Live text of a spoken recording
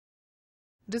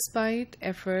Despite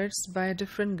efforts by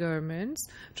different governments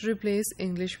to replace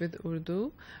English with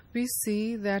Urdu, we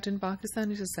see that in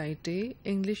Pakistani society,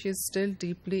 English is still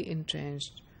deeply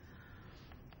entrenched.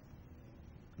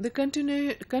 The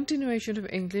continuation of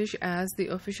English as the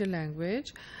official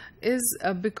language is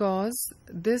because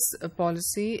this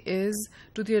policy is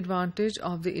to the advantage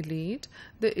of the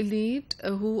elite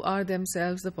who are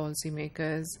themselves the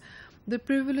policymakers. The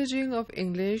privileging of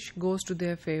English goes to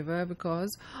their favor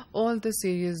because all the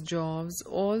serious jobs,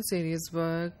 all serious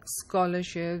work,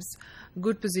 scholarships,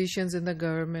 good positions in the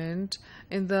government,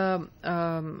 in the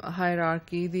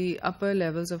hierarchy, the upper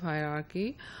levels of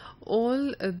hierarchy,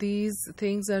 all these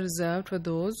things are reserved for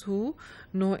those who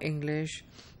know English.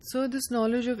 So this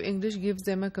knowledge of English gives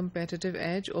them a competitive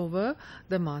edge over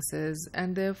the masses,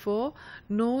 and therefore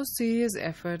no serious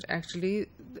effort. Actually,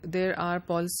 there are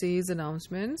policies,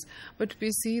 announcements, but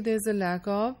we see there's a lack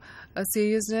of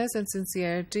seriousness and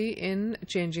sincerity in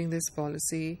changing this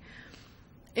policy.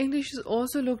 English is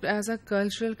also looked as a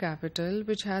cultural capital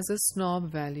which has a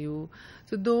snob value.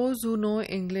 So those who know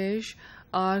English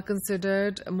are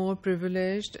considered more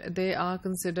privileged, they are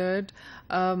considered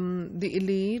the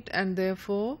elite, and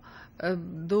therefore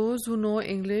those who know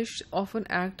English often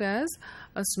act as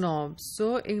a snob.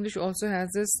 So English also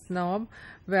has this snob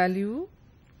value.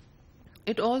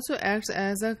 It also acts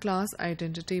as a class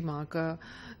identity marker.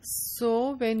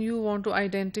 So when you want to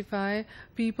identify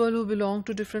people who belong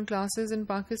to different classes in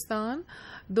Pakistan,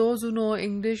 those who know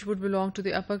English would belong to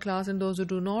the upper class, and those who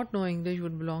do not know English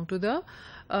would belong to the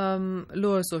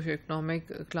lower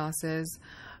socioeconomic classes.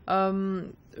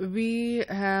 We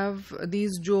have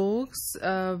these jokes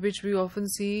which we often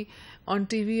see on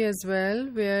TV as well,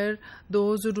 where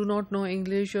those who do not know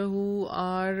English or who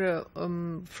are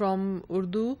from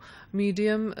Urdu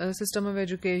medium system of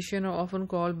education are often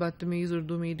called Badtameez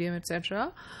Urdu medium,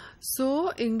 etc.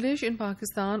 So English in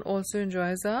Pakistan also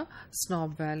enjoys a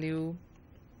snob value.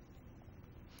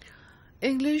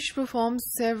 English performs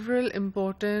several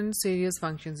important serious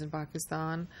functions in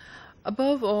Pakistan.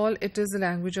 Above all, it is the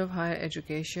language of higher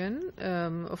education.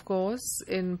 Of course,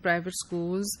 in private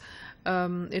schools,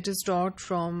 it is taught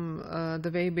from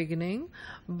the very beginning.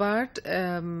 But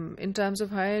in terms of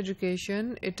higher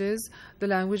education, it is the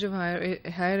language of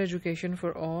higher education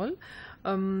for all.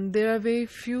 There are very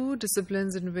few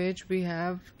disciplines in which we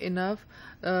have enough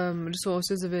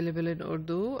resources available in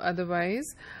Urdu.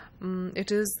 Otherwise,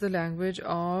 it is the language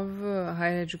of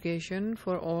higher education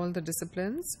for all the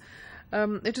disciplines.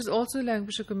 It is also a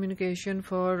language of communication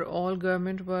for all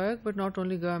government work, but not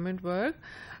only government work.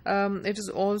 It is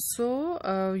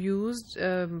also used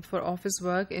for office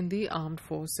work in the armed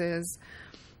forces.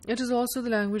 It is also the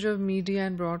language of media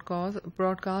and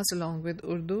broadcast along with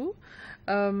Urdu.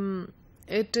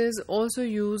 It is also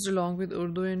used along with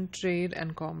Urdu in trade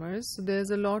and commerce. So there's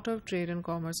a lot of trade and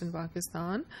commerce in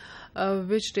Pakistan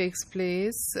which takes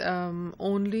place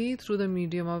only through the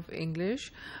medium of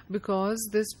English, because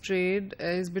this trade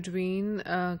is between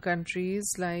countries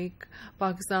like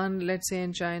Pakistan, let's say,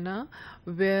 and China,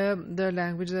 where the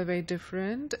languages are very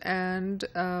different, and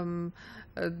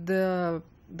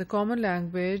the common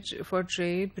language for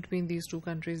trade between these two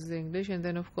countries is English. And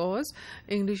then, of course,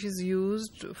 English is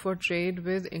used for trade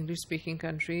with English-speaking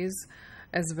countries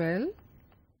as well.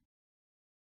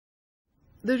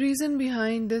 The reason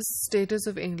behind this status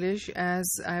of English,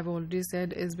 as I've already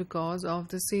said, is because of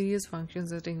the serious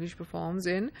functions that English performs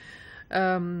in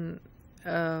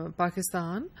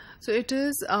Pakistan. So it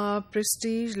is a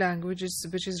prestige language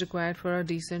which is required for a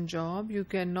decent job. You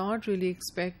cannot really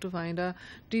expect to find a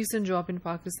decent job in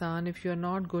Pakistan if you are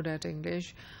not good at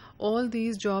English. All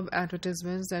these job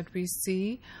advertisements that we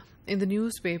see in the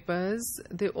newspapers,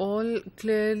 they all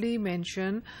clearly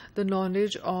mention the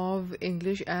knowledge of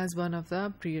English as one of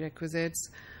the prerequisites.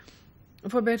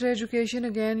 For better education,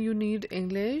 again, you need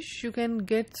English. You can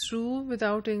get through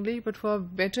without English, but for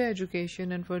better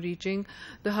education and for reaching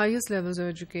the highest levels of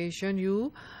education,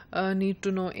 you need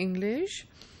to know English.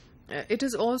 It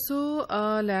is also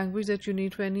a language that you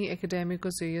need for any academic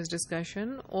or serious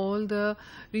discussion. All the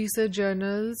research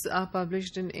journals are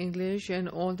published in English, and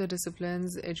all the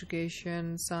disciplines,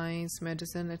 education, science,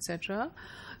 medicine, etc.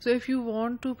 So if you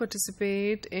want to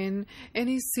participate in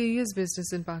any serious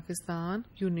business in Pakistan,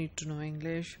 you need to know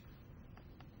English.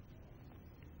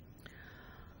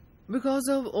 Because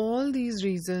of all these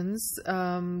reasons,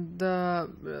 the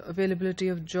availability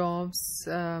of jobs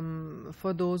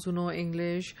for those who know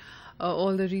English,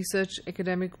 all the research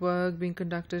academic work being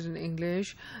conducted in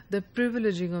English, the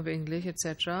privileging of English,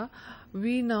 etc.,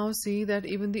 we now see that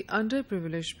even the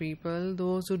underprivileged people,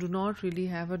 those who do not really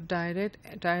have a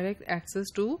direct access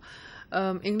to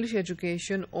English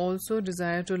education also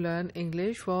desire to learn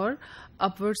English for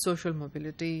upward social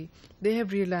mobility. They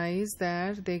have realized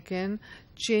that they can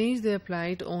change their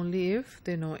plight only if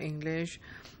they know English.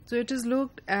 So it is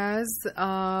looked as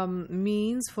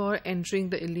means for entering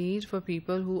the elite for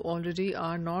people who already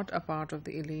are not a part of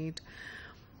the elite.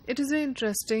 It is very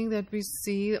interesting that we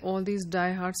see all these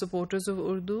die-hard supporters of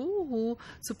Urdu who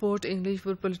support English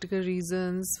for political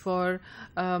reasons, for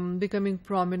becoming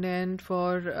prominent,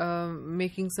 for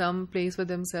making some place for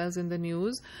themselves in the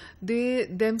news. They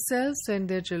themselves send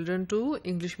their children to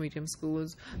English medium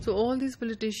schools. So all these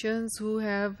politicians who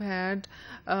have had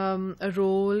a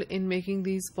role in making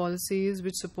these policies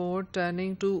which support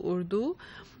turning to Urdu,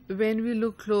 when we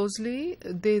look closely,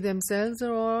 they themselves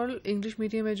are all English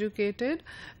medium educated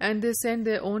and they send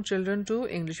their own children to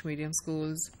English medium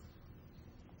schools.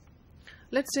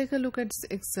 Let's take a look at this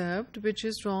excerpt, which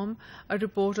is from a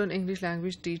report on English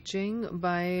language teaching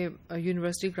by a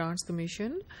University Grants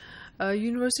Commission.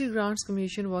 University Grants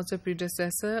Commission was a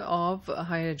predecessor of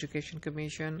Higher Education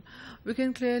Commission. We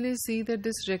can clearly see that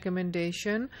this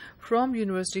recommendation from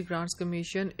University Grants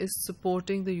Commission is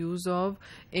supporting the use of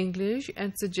English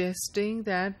and suggesting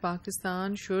that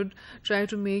Pakistan should try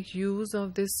to make use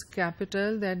of this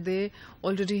capital that they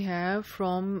already have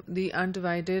from the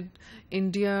undivided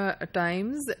India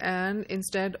times, and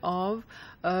instead of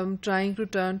trying to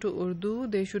turn to Urdu,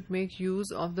 they should make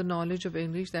use of the knowledge of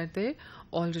English that they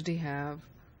already have.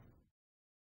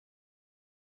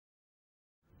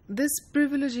 This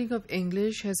privileging of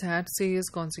English has had serious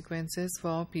consequences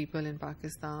for people in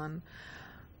Pakistan.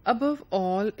 Above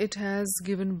all, it has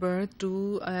given birth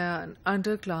to an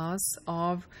underclass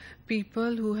of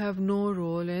people who have no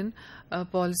role in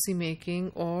policy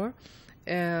making or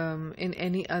in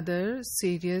any other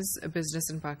serious business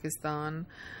in Pakistan.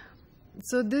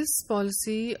 So this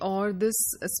policy or this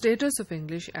status of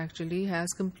English actually has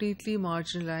completely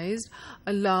marginalized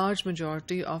a large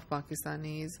majority of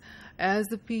Pakistanis, as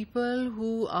the people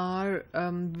who are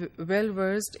well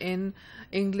versed in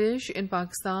English in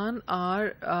Pakistan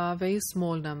are a very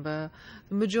small number.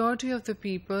 The majority of the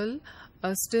people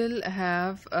still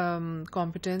have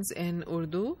competence in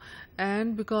Urdu,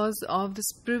 and because of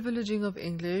this privileging of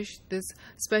English, this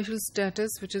special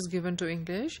status which is given to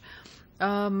English,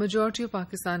 majority of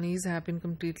Pakistanis have been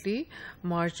completely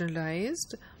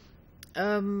marginalized.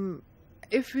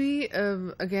 If we,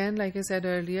 again, like I said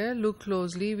earlier, look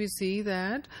closely, we see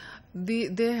that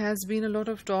there has been a lot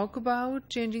of talk about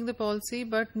changing the policy,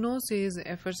 but no serious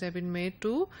efforts have been made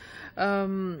to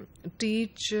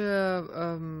teach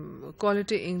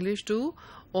quality English to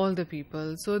all the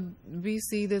people. So we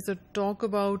see there's a talk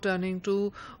about turning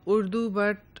to Urdu,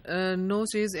 but no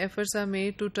serious efforts are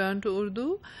made to turn to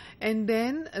Urdu. And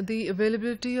then the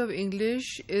availability of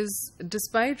English is,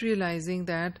 despite realizing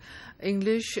that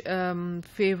English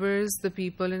favors the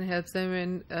people and helps them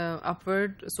in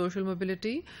upward social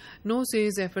mobility, no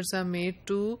serious efforts are made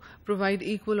to provide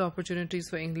equal opportunities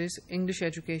for English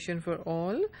education for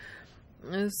all.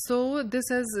 So this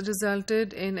has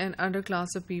resulted in an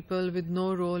underclass of people with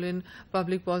no role in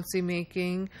public policy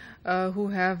making, who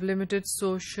have limited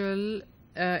social,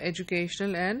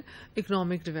 educational and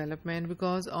economic development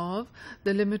because of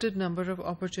the limited number of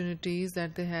opportunities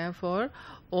that they have for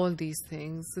all these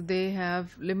things. So they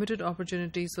have limited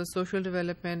opportunities for social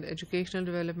development, educational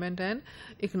development and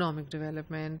economic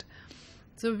development.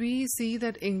 So we see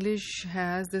that English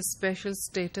has this special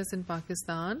status in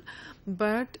Pakistan,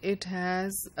 but it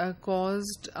has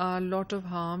caused a lot of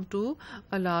harm to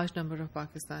a large number of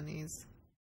Pakistanis.